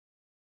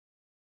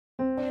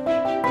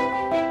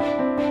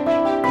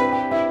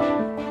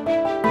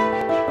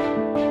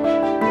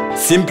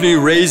Simply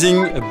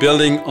raising a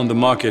building on the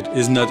market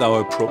is not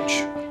our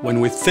approach. When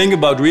we think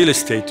about real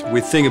estate,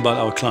 we think about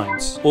our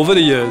clients. Over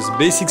the years,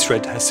 Besix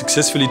Red has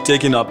successfully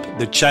taken up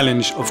the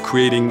challenge of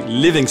creating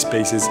living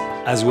spaces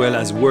as well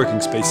as working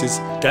spaces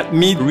that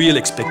meet real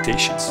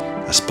expectations.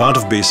 As part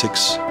of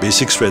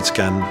Besix Red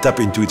can tap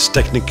into its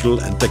technical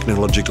and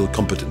technological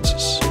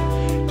competences.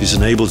 This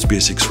enables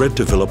Besix Red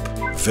to develop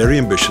very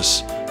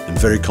ambitious and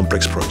very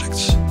complex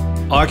projects.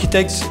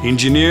 Architects,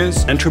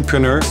 engineers,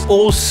 entrepreneurs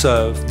all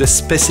serve the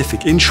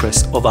specific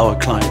interests of our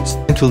clients.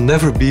 It will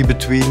never be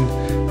between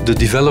the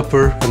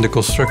developer and the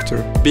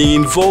constructor. Being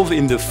involved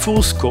in the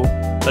full scope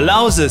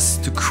allows us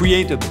to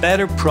create a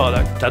better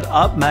product that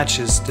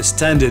outmatches the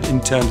standard in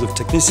terms of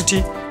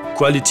technicity,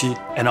 quality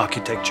and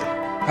architecture.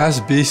 As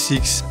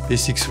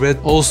Besix Red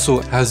also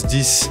has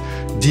this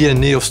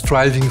DNA of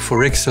striving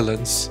for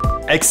excellence.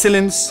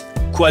 Excellence,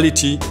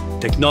 quality,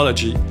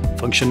 technology,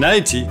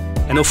 functionality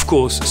and of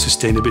course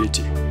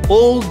sustainability.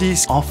 All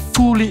these are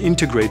fully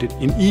integrated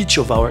in each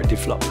of our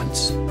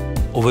developments.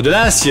 Over the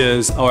last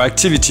years, our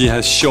activity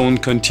has shown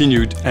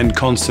continued and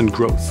constant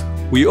growth.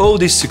 We owe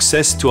this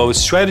success to our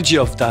strategy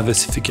of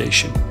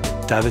diversification.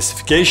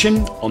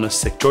 Diversification on a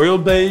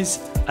sectorial base,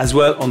 as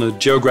well on a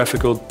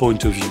geographical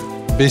point of view.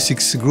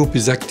 Besix Group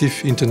is active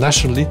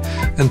internationally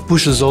and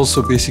pushes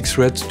also Besix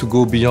Red to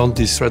go beyond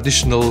this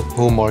traditional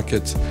home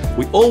market.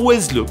 We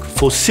always look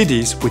for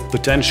cities with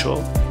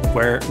potential,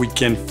 where we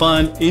can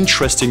find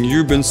interesting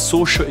urban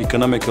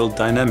socio-economical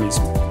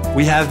dynamism.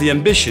 We have the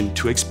ambition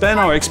to expand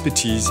our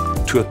expertise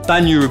to a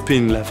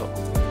pan-European level.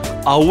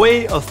 Our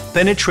way of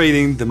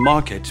penetrating the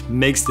market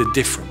makes the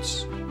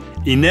difference.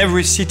 In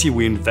every city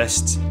we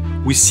invest,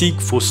 we seek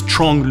for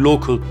strong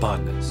local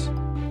partners.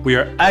 We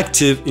are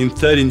active in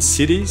 13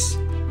 cities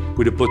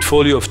with a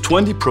portfolio of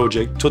 20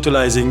 projects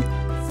totalizing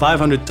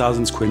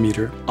 500,000 square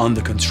meters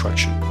under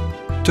construction.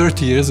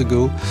 30 years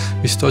ago,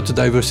 we started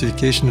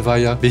diversification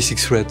via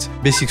Besix Red.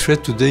 Besix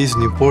Red today is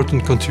an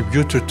important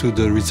contributor to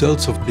the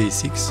results of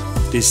Besix.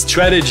 This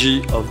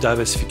strategy of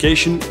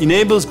diversification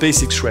enables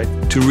Besix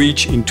Red to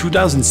reach in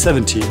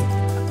 2017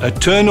 a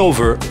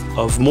turnover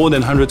of more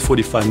than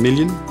 145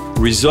 million,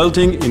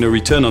 resulting in a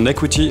return on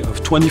equity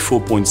of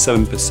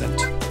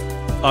 24.7%.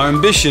 Our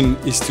ambition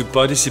is to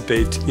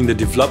participate in the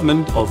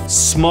development of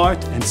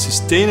smart and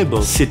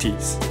sustainable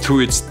cities.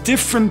 Through its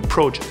different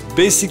projects,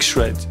 Besix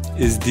Red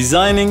is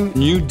designing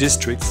new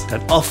districts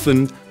that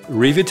often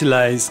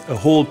revitalize a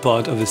whole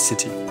part of a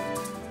city.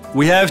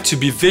 We have to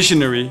be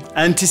visionary,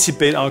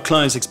 anticipate our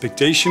clients'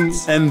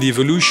 expectations and the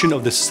evolution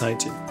of the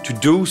society. To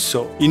do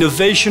so,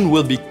 innovation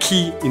will be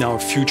key in our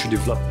future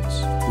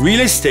developments.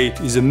 Real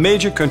estate is a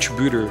major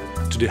contributor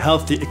to the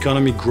healthy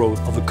economic growth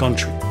of a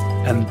country,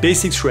 and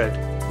Besix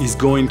Red is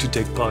going to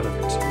take part of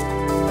it.